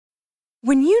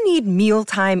When you need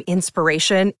mealtime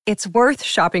inspiration, it's worth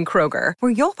shopping Kroger,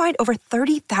 where you'll find over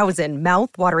 30,000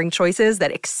 mouth-watering choices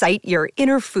that excite your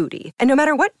inner foodie. And no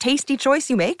matter what tasty choice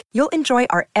you make, you'll enjoy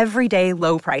our everyday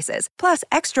low prices, plus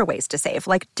extra ways to save,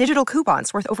 like digital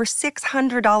coupons worth over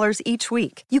 $600 each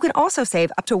week. You can also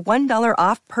save up to $1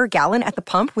 off per gallon at the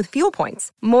pump with fuel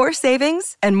points. More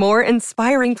savings and more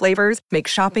inspiring flavors make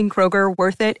shopping Kroger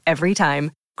worth it every time.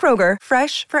 Kroger,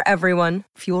 fresh for everyone.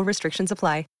 Fuel restrictions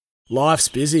apply. Life's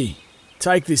busy.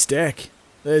 Take this deck.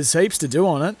 There's heaps to do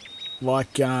on it,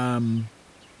 like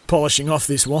polishing off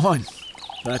this wine.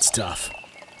 That's tough.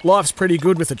 Life's pretty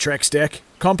good with a Trex deck.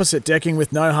 Composite decking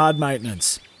with no hard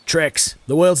maintenance. Trex,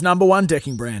 the world's #1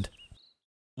 decking brand.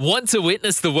 Want to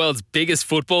witness the world's biggest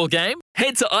football game?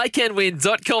 Head to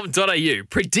iCanWin.com.au,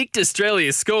 predict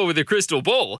Australia's score with a crystal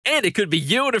ball, and it could be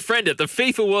you and a friend at the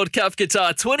FIFA World Cup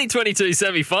Qatar 2022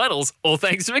 semi-finals, all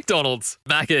thanks to McDonald's.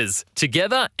 Maccas,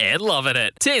 together and loving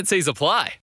it. TNCs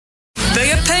apply.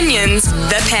 The opinions,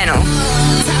 the panel.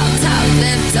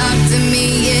 Talk to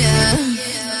me,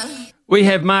 yeah. We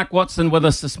have Mark Watson with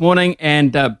us this morning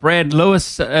and Brad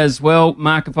Lewis as well.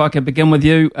 Mark, if I could begin with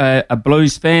you, a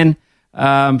Blues fan.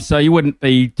 So you wouldn't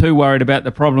be too worried about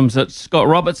the problems that Scott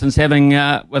Robertson's having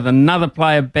with another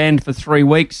player banned for 3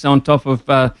 weeks on top of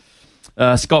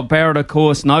Scott Barrett, of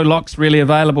course. No locks really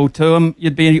available to him.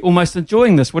 You'd be almost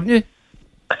enjoying this, wouldn't you?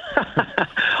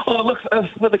 Oh, look,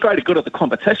 for the greater good of the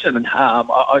competition,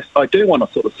 I do want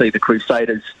to sort of see the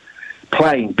Crusaders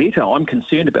playing better. I'm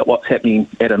concerned about what's happening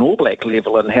at an All Black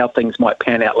level and how things might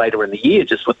pan out later in the year,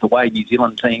 just with the way New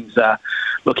Zealand teams are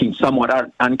looking somewhat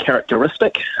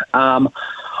uncharacteristic.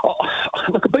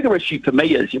 Look, a bigger issue for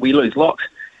me is we lose locks,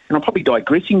 and I'm probably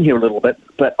digressing here a little bit,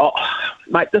 but,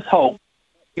 mate, the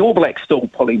All Blacks still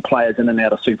pulling players in and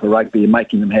out of Super Rugby and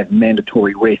making them have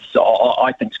mandatory rests,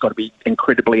 I think it's got to be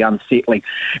incredibly unsettling.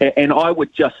 And I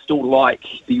would just still like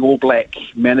the All Black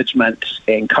management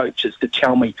and coaches to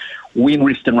tell me when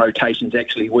rest and rotations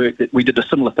actually work. That we did a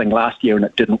similar thing last year and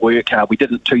it didn't work. We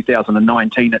did it in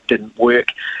 2019, it didn't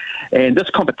work. And this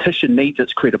competition needs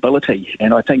its credibility,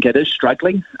 and I think it is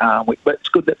struggling. But it's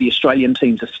good that the Australian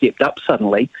teams have stepped up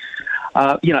suddenly.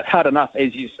 It's hard enough,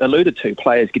 as you alluded to,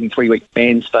 players getting 3-week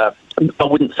bans for, I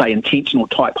wouldn't say intentional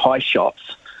type high shots.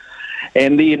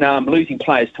 And then losing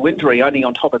players to injury, only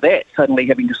on top of that, suddenly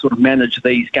having to sort of manage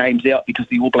these games out because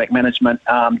the All Black management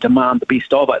demand the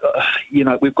best of it.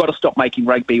 We've got to stop making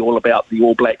rugby all about the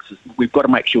All Blacks. We've got to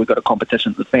make sure we've got a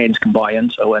competition that the fans can buy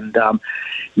into. And,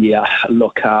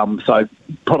 so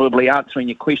probably answering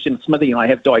your question, Smithy, and I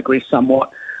have digressed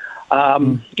somewhat. I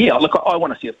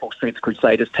want to see a full-strength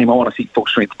Crusaders team. I want to see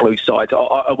full-strength Blue sides.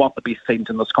 I want the best teams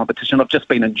in this competition. I've just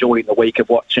been enjoying the week of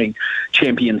watching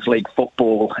Champions League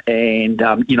football, and,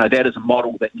 that is a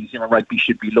model that New Zealand Rugby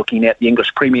should be looking at. The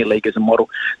English Premier League is a model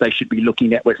they should be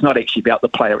looking at, where it's not actually about the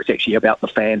player, it's actually about the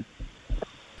fan.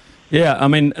 Yeah, I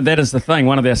mean, that is the thing.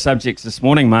 One of our subjects this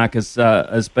morning, Mark,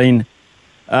 has been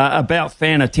about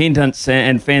fan attendance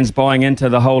and fans buying into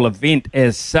the whole event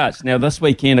as such. Now, this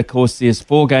weekend, of course, there's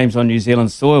 4 games on New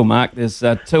Zealand soil, Mark. There's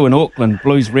 2 in Auckland,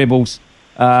 Blues Rebels,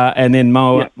 and then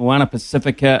Moana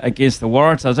Pacifica against the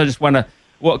Waratahs. I just wonder,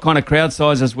 what kind of crowd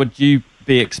sizes would you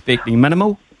be expecting?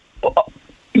 Minimal?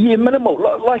 Yeah, minimal.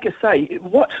 Like I say,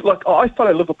 I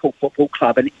follow Liverpool Football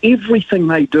Club, and everything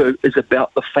they do is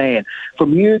about the fan.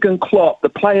 From Jurgen Klopp, the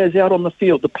players out on the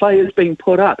field, the players being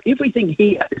put up, everything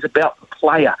here is about the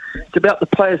player. It's about the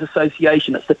Players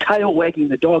Association. It's the tail wagging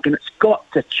the dog, and it's got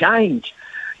to change.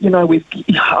 I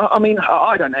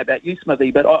don't know about you,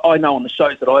 Smithy, but I know on the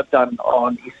shows that I've done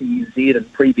on SENZ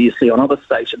and previously on other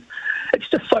stations, it's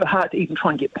just so hard to even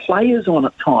try and get players on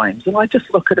at times. And I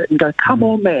just look at it and go, come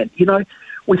on, man,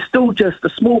 we're still just a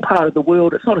small part of the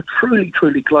world. It's not a truly,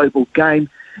 truly global game.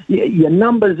 Your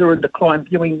numbers are in decline,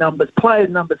 viewing numbers, player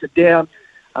numbers are down,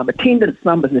 attendance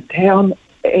numbers are down,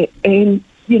 and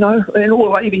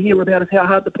all I even hear about is how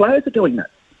hard the players are doing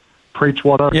that. Preach,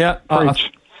 Watto. Yeah,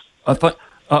 Preach.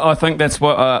 I think that's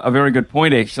a very good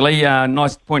point, actually.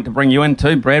 Nice point to bring you in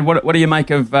too, Brad. What do you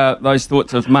make of those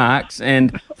thoughts of Mark's?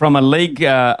 And from a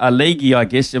leaguey, I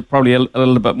guess, you're probably a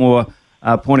little bit more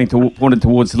pointed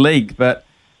towards league, but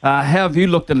how have you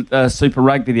looked at Super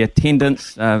Rugby, the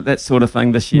attendance, that sort of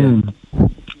thing this year?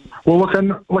 Well, look, I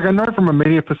know from a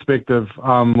media perspective,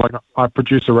 I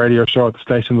produce a radio show at the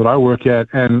station that I work at,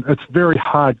 and it's very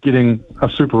hard getting a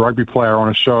Super Rugby player on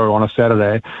a show on a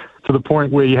Saturday, to the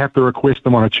point where you have to request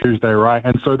them on a Tuesday, right?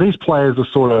 And so these players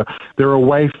are they're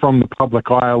away from the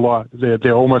public eye a lot.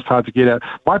 They're almost hard to get at.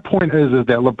 My point is that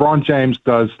LeBron James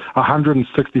does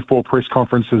 164 press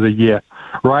conferences a year.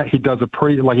 right? He does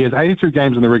he has 82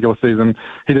 games in the regular season.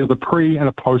 He does a pre and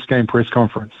a post-game press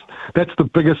conference. That's the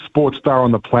biggest sports star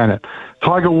on the planet.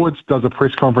 Tiger Woods does a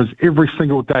press conference every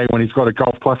single day when he's got a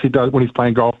golf, plus he does when he's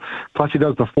playing golf, plus he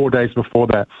does the 4 days before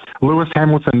that. Lewis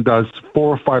Hamilton does 4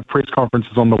 or 5 press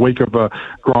conferences on the week of a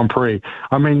Grand Prix.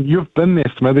 I mean, you've been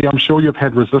there, Smithy. I'm sure you've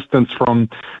had resistance from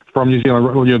New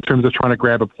Zealand in terms of trying to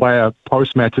grab a player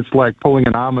post-match. It's like pulling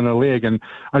an arm and a leg, and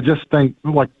I just think,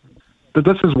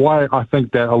 this is why I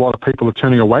think that a lot of people are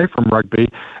turning away from rugby,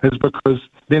 is because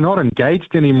they're not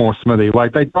engaged anymore, Smithy.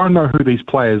 They don't know who these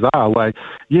players are. They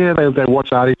watch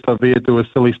Ardie Savea do his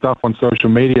silly stuff on social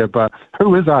media, but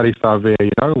who is Ardie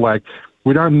Savea?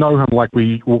 We don't know him like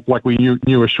we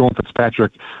knew a Sean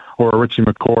Fitzpatrick or a Richie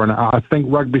McCaw, and I think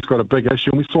rugby's got a big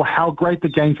issue, and we saw how great the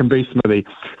game can be, Smithy,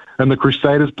 in the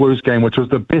Crusaders Blues game, which was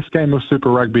the best game of Super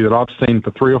Rugby that I've seen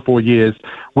for 3 or 4 years,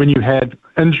 when you had,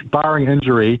 barring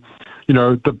injury,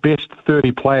 the best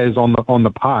 30 players on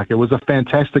the park. It was a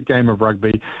fantastic game of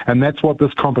rugby, and that's what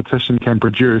this competition can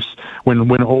produce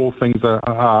when all things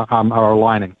are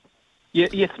aligning. Yeah,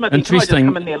 Smith. Interesting. Can I just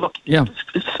come in there? Look, yeah.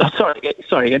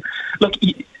 Sorry. Look,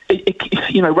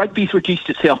 rugby's reduced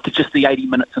itself to just the 80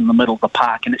 minutes in the middle of the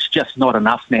park, and it's just not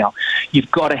enough now. You've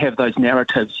got to have those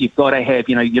narratives. You've got to have,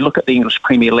 you look at the English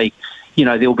Premier League.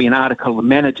 There'll be an article, the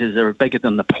managers are bigger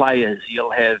than the players.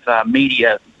 You'll have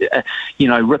media,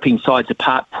 ripping sides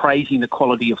apart, praising the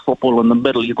quality of football in the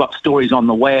middle. You've got stories on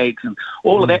the wags and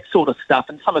all of that sort of stuff.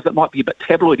 And some of it might be a bit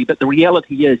tabloidy, but the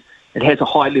reality is it has a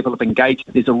high level of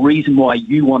engagement. There's a reason why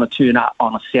you want to turn up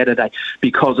on a Saturday,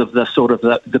 because of the sort of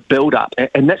the build-up.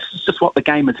 And that's just what the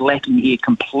game is lacking here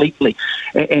completely.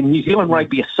 And New Zealand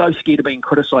rugby are so scared of being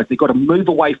criticised. They've got to move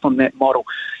away from that model.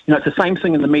 It's the same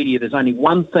thing in the media. There's only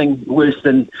one thing worse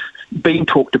than being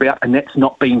talked about, and that's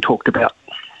not being talked about.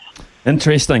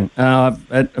 Interesting.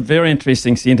 Very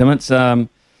interesting sentiments.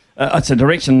 It's a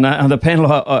direction the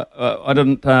panel. I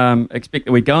didn't expect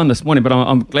that we'd go on this morning, but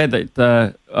I'm glad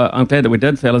that we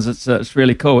did, fellas. It's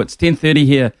really cool. It's 10:30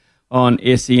 here on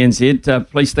SENZ.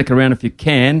 Please stick around if you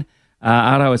can.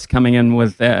 Aro is coming in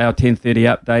with our 10:30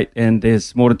 update, and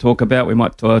there's more to talk about. We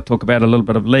might talk about a little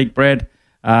bit of league, Brad.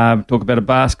 Talk about a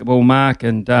basketball, Mark,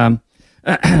 and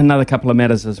another couple of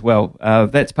matters as well.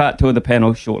 That's part 2 of the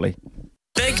panel shortly.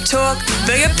 Big talk,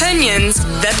 big opinions,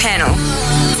 the panel.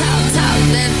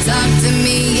 Talk to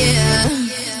me,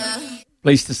 yeah.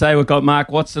 Pleased to say we've got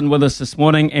Mark Watson with us this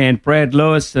morning and Brad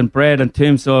Lewis. And Brad, in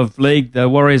terms of league, the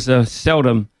Warriors are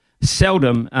seldom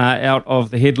out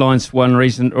of the headlines for one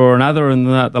reason or another. And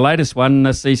the latest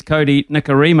one sees Kodi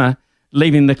Nikorima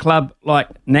leaving the club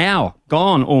now,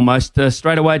 gone almost,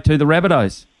 straight away to the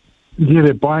Rabbitohs. Yeah,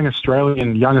 they're buying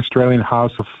young Australian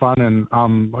halves for fun, and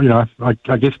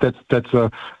I guess that's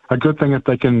a good thing if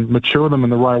they can mature them in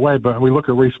the right way. But we look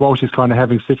at Reece Walsh; he's kind of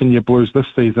having second-year blues this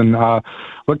season.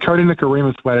 Look, Kodi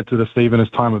Nikorima's flattered to deceive in his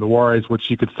time with the Warriors, which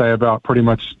you could say about pretty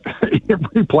much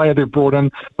every player they've brought in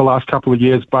the last couple of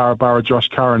years, bar Josh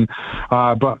Curran.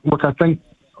 But look, I think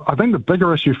the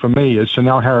bigger issue for me is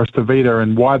Chanel Harris-Tavita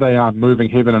and why they aren't moving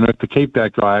heaven and earth to keep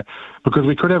that guy, because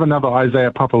we could have another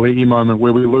Isaiah Papali'i moment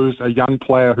where we lose a young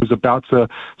player who's about to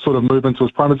sort of move into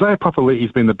his prime. Isaiah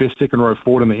Papali'i's been the best second-row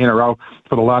forward in the NRL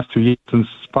for the last 2 years since,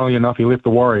 funnily enough, he left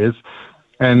the Warriors.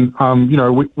 And,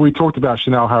 we talked about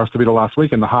Chanel Harris-Tavita last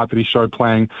week and the heart that he showed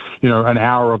playing, an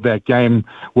hour of that game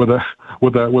with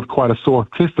quite a sore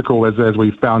testicle, as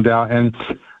we found out. And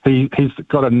he's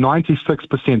got a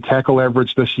 96% tackle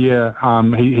average this year.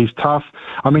 He's tough.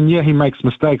 I mean, yeah, he makes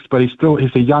mistakes, but he's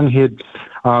a young head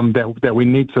that we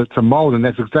need to mould, and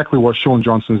that's exactly what Sean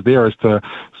Johnson's there, is to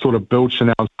sort of build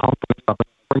Chanel's confidence up and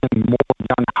bring in more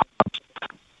young halves.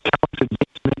 Talented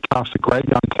Metcalf's a great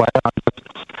young player.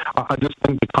 I just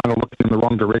think they're kind of looking in the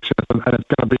wrong direction, and it's going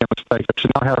to be a mistake. If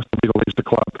Chanel Harris-Tavita leaves the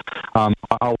club,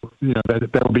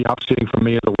 that'll be upsetting for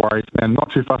me as a Warriors fan.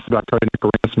 Not too fussed about Kodi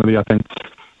Nikorima, Smithy. I think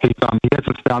he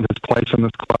hasn't found his place in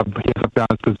this club. He hasn't found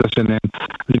his position,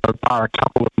 and bar a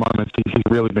couple of moments, he's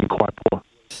really been quite poor.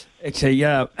 Actually,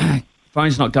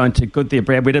 phone's not going too good there,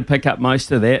 Brad. We did pick up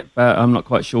most of that, but I'm not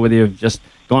quite sure whether you've just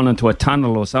gone into a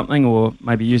tunnel or something, or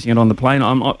maybe using it on the plane.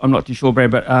 I'm not too sure,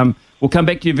 Brad, but we'll come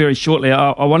back to you very shortly.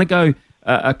 I want to go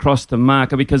across to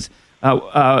Mark, because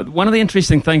one of the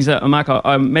interesting things, Mark,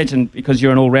 I imagine, because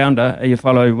you're an all-rounder, you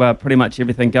follow pretty much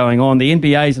everything going on. The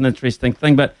NBA is an interesting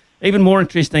thing, but even more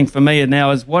interesting for me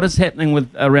now is what is happening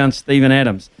around Steven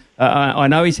Adams. I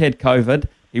know he's had COVID.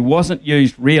 He wasn't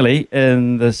used really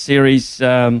in the series,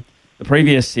 the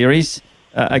previous series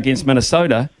against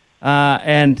Minnesota,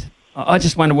 and I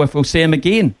just wonder if we'll see him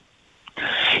again.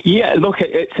 Yeah, look,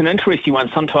 it's an interesting one.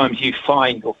 Sometimes you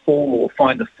find the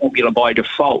formula by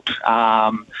default.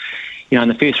 In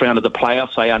the first round of the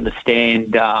playoffs, I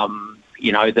understand,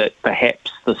 that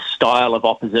perhaps the style of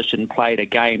opposition played a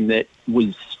game that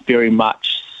was very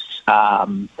much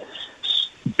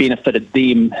benefited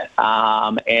them,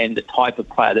 and the type of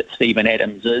player that Steven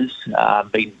Adams is,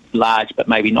 being large but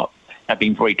maybe not,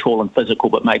 being very tall and physical,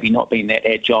 but maybe not being that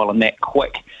agile and that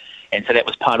quick. And so that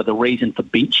was part of the reason for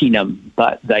benching him.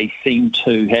 But they seem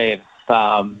to have,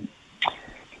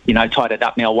 tied it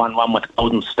up now 1-1 with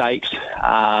Golden State. They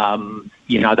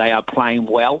are playing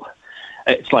well.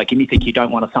 It's like anything, you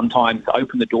don't want to sometimes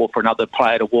open the door for another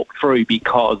player to walk through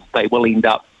because they will end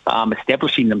up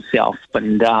establishing themselves.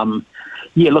 And,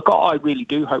 I really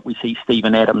do hope we see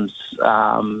Steven Adams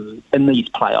in these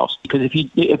playoffs, because if you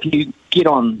get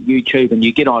on YouTube and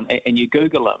you get on and you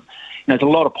Google him, there's a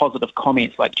lot of positive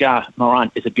comments like Ja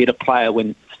Morant is a better player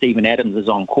when Steven Adams is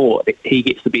on court. He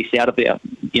gets the best out of their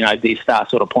star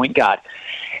sort of point guard.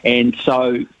 And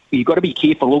so you've got to be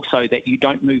careful also that you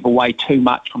don't move away too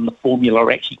much from the formula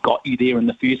that actually got you there in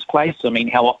the first place. I mean,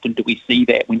 how often do we see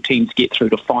that when teams get through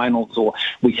to finals, or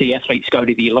we see athletes go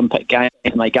to the Olympic Games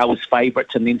and they go as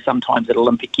favourites, and then sometimes at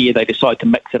Olympic year they decide to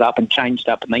mix it up and change it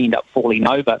up and they end up falling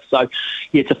over. So,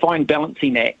 it's a fine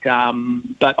balancing act.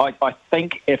 But I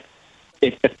think if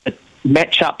the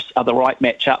matchups are the right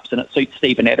matchups and it suits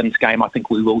Steven Adams' game, I think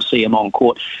we will see him on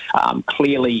court.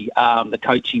 Clearly, the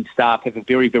coaching staff have a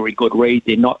very, very good read.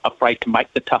 They're not afraid to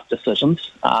make the tough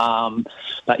decisions.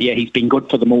 He's been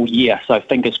good for them all year, so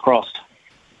fingers crossed.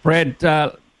 Brad,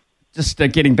 just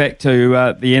getting back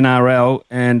to the NRL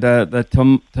and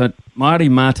the Marty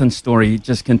Martin story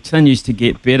just continues to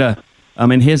get better. I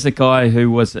mean, here's a guy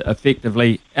who was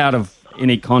effectively out of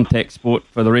any contact sport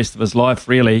for the rest of his life,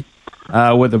 really,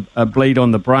 with a bleed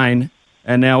on the brain,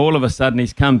 and now all of a sudden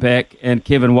he's come back and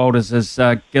Kevin Walters is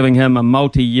giving him a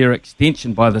multi-year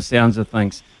extension by the sounds of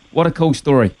things. What a cool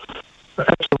story.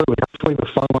 Absolutely. Hopefully the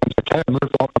phone line's okay. I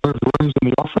moved rooms in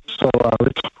the office, so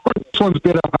this one's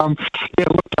better.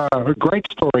 A great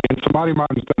story. And Marty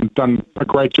Martin's done a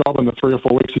great job in the 3 or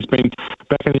 4 weeks he's been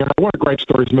back in the NRL. What a great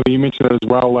story, Smithy. You mentioned it as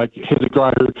well. Like, here's a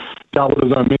guy who dealt with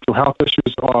his own mental health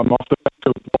issues off the back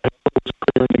of his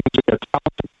career in the industry. A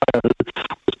talented player who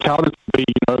was touted to be,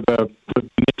 the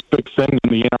next big thing in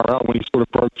the NRL when he sort of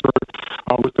broke through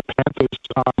with the Panthers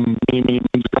many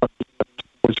moons ago.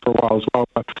 For a while as well,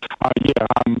 but a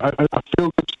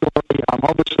feel-good story.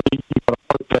 Obviously, you've got to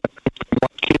hope that it's been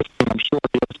watched carefully, and I'm sure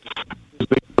it is.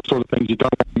 The sort of things you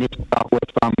don't want to miss out with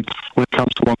when it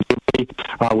comes to longevity.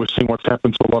 We've seen what's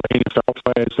happened to a lot of NFL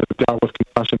players that have dealt with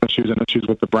concussion issues and issues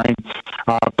with the brain.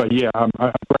 A great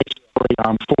story.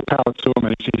 Full power to him,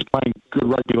 and he's playing good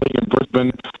rugby league in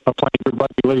Brisbane. Playing good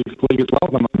rugby league as well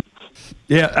at the moment.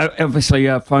 Yeah, obviously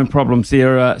phone problems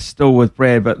there still with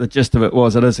Brad, but the gist of it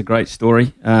is a great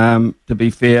story. To be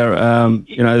fair,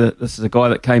 this is a guy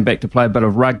that came back to play a bit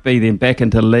of rugby, then back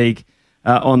into the league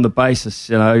on the basis,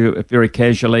 very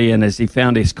casually, and as he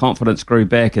found his confidence grew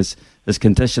back, his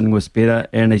conditioning was better,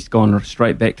 and he's gone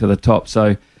straight back to the top.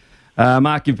 So,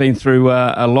 Mark, you've been through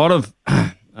a lot of,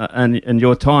 in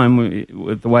your time,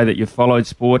 with the way that you've followed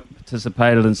sport,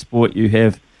 participated in sport, you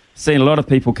have seen a lot of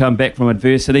people come back from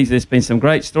adversities. There's been some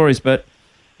great stories, but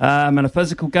in a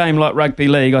physical game like rugby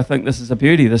league, I think this is a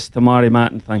beauty, this Te Maire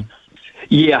Martin thing.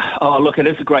 Yeah, look, it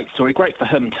is a great story. Great for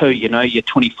him too, you're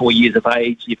 24 years of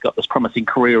age, you've got this promising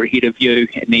career ahead of you,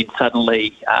 and then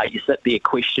suddenly you sit there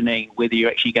questioning whether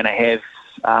you're actually going to have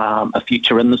a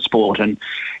future in the sport, and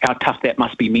how tough that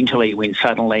must be mentally when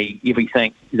suddenly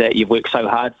everything that you've worked so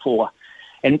hard for,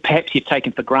 and perhaps you've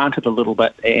taken for granted a little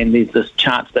bit, and there's this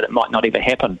chance that it might not ever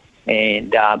happen.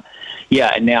 And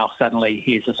and now suddenly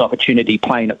here's this opportunity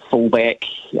playing at fullback,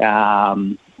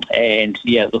 and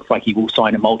it looks like he will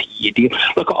sign a multi-year deal.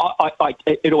 Look,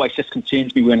 it always just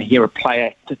concerns me when I hear a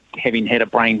player having had a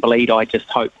brain bleed. I just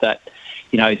hope that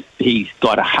he's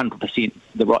got 100%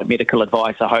 the right medical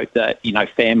advice. I hope that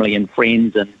family and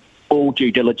friends and all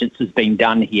due diligence has been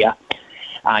done here.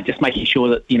 Just making sure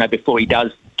that before he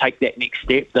does take that next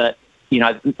step, that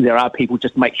there are people,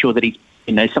 just make sure that he's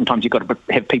sometimes you've got to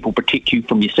have people protect you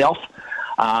from yourself,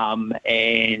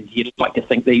 and you'd like to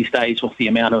think these days with the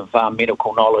amount of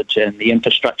medical knowledge and the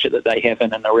infrastructure that they have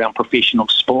in and around professional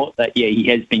sport, that he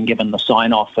has been given the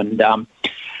sign off. And look,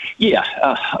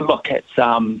 it's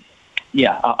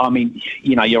I mean,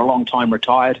 you're a long time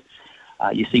retired.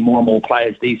 You see more and more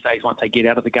players these days, once they get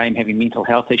out of the game, having mental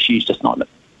health issues, just not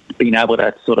being able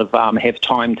to sort of have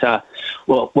time to,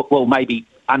 maybe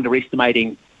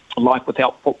underestimating life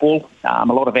without football. A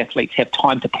lot of athletes have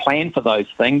time to plan for those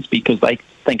things because they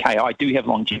think, hey, I do have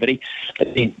longevity.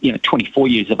 But then, 24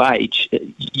 years of age,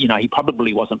 he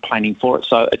probably wasn't planning for it.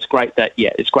 So it's great that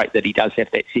he does have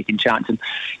that second chance. And,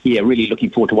 really looking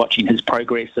forward to watching his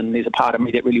progress. And there's a part of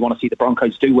me that really want to see the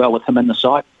Broncos do well with him in the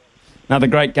side. Another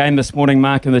great game this morning,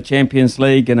 Mark, in the Champions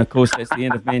League. And, of course, that's the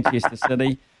end of Manchester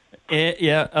City.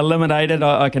 Yeah, eliminated.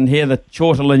 I can hear the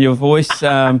chortle in your voice.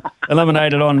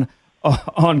 Eliminated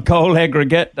on goal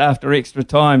aggregate after extra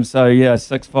time. So,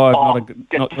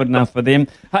 6-5, not good enough for them.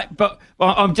 Hey, but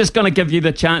I'm just going to give you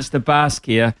the chance to bask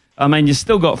here. I mean, you've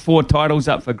still got 4 titles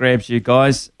up for grabs, you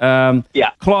guys.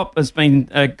 Klopp has been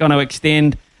going to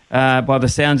extend by the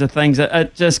sounds of things.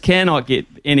 It just cannot get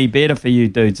any better for you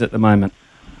dudes at the moment.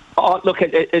 Oh, look,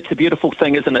 it's a beautiful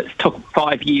thing, isn't it? It took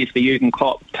 5 years for Jurgen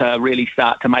Klopp to really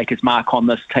start to make his mark on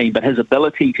this team, but his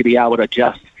ability to be able to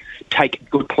just take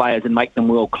good players and make them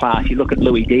world class. You look at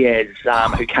Luis Diaz,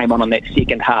 who came on that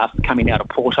second half coming out of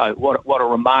Porto. What a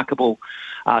remarkable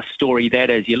story that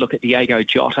is. You look at Diogo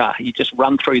Jota. You just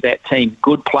run through that team.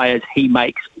 Good players, he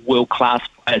makes world-class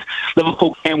players.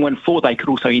 Liverpool can win 4. They could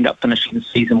also end up finishing the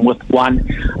season with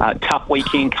 1. Tough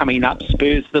weekend coming up.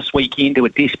 Spurs this weekend, who are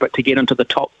desperate to get into the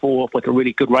top 4 with a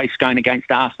really good race going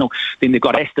against Arsenal. Then they've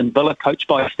got Aston Villa, coached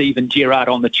by Steven Gerrard,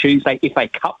 on the Tuesday. FA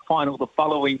Cup final the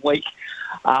following week.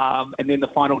 And then the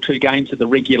final 2 games of the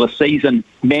regular season.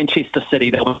 Manchester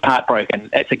City, they were heartbroken.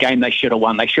 That's a game they should have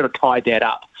won. They should have tied that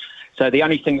up. So the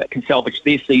only thing that can salvage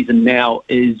their season now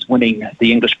is winning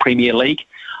the English Premier League.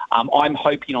 I'm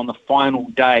hoping on the final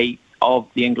day of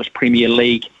the English Premier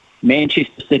League,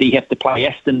 Manchester City have to play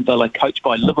Aston Villa, coached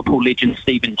by Liverpool legend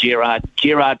Steven Gerrard.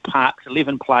 Gerrard parks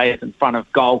 11 players in front of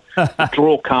goal. The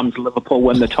draw comes, Liverpool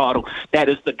win the title. That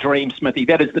is the dream, Smithy.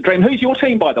 That is the dream. Who's your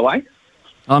team, by the way?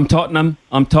 I'm Tottenham.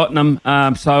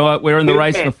 So we're in the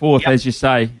race for 4th, as you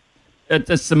say.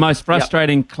 It's the most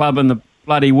frustrating club in the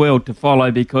bloody world to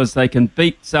follow, because they can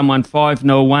beat someone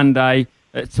 5-0 one day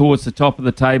towards the top of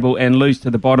the table and lose to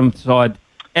the bottom side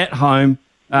at home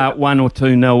 1 or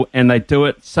 2-0, and they do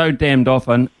it so damned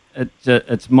often.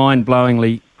 It's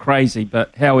mind-blowingly crazy.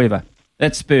 But however,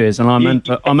 that's Spurs, and I'm in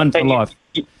for life.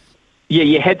 Yeah,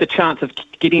 you had the chance of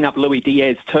getting up Luis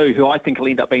Diaz too, who I think will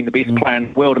end up being the best player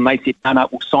in the world, and they said, no,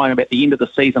 we'll sign him at the end of the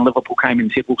season. Liverpool came in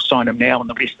and said, we'll sign him now, and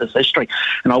the rest is history.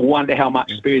 And I wonder how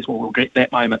much Spurs will regret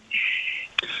that moment.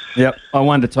 Yep, I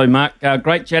wonder too, Mark.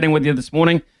 Great chatting with you this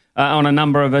morning on a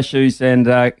number of issues, and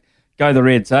go the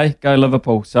Reds, eh? Go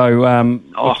Liverpool. So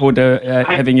look forward to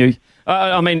having you.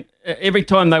 I mean, every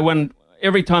time they win,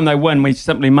 we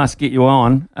simply must get you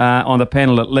on the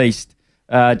panel at least,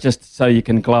 just so you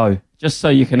can glow.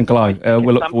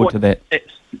 We'll look forward to that. At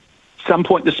some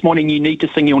point this morning, you need to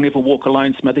sing You'll Never Walk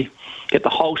Alone, Smithy. Get the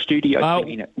whole studio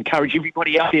singing it. Encourage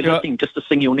everybody out there listening just to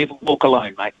sing You'll Never Walk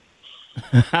Alone, mate.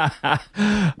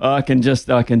 I can just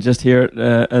hear it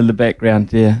in the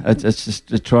background. Yeah, it's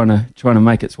just trying to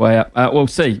make its way up. We'll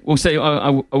see.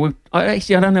 I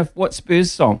don't know what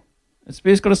Spurs song. Has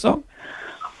Spurs got a song?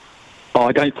 Oh,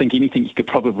 I don't think anything you could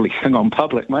probably sing on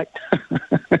public, mate.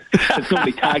 It's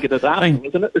normally targeted Arsenal,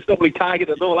 isn't it? It's normally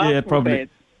targeted all Arsenal fans.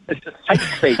 It's just hate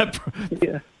speech.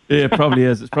 Yeah, it probably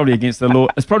is. It's probably against the law.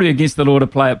 It's probably against the law to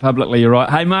play it publicly. You're right.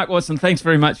 Hey, Mark Watson, thanks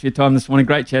very much for your time this morning.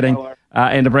 Great chatting.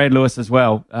 And to Brad Lewis as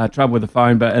well. Trouble with the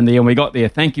phone, but in the end we got there.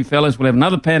 Thank you, fellas. We'll have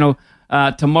another panel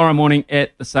tomorrow morning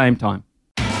at the same time.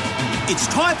 It's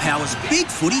Tyre Power's Big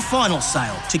Footy Final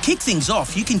Sale. To kick things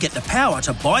off, you can get the power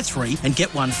to buy 3 and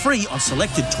get 1 free on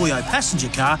selected Toyo passenger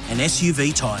car and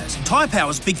SUV tyres. Tyre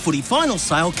Power's Big Footy Final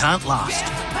Sale can't last.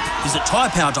 Visit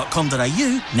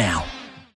tyrepower.com.au now.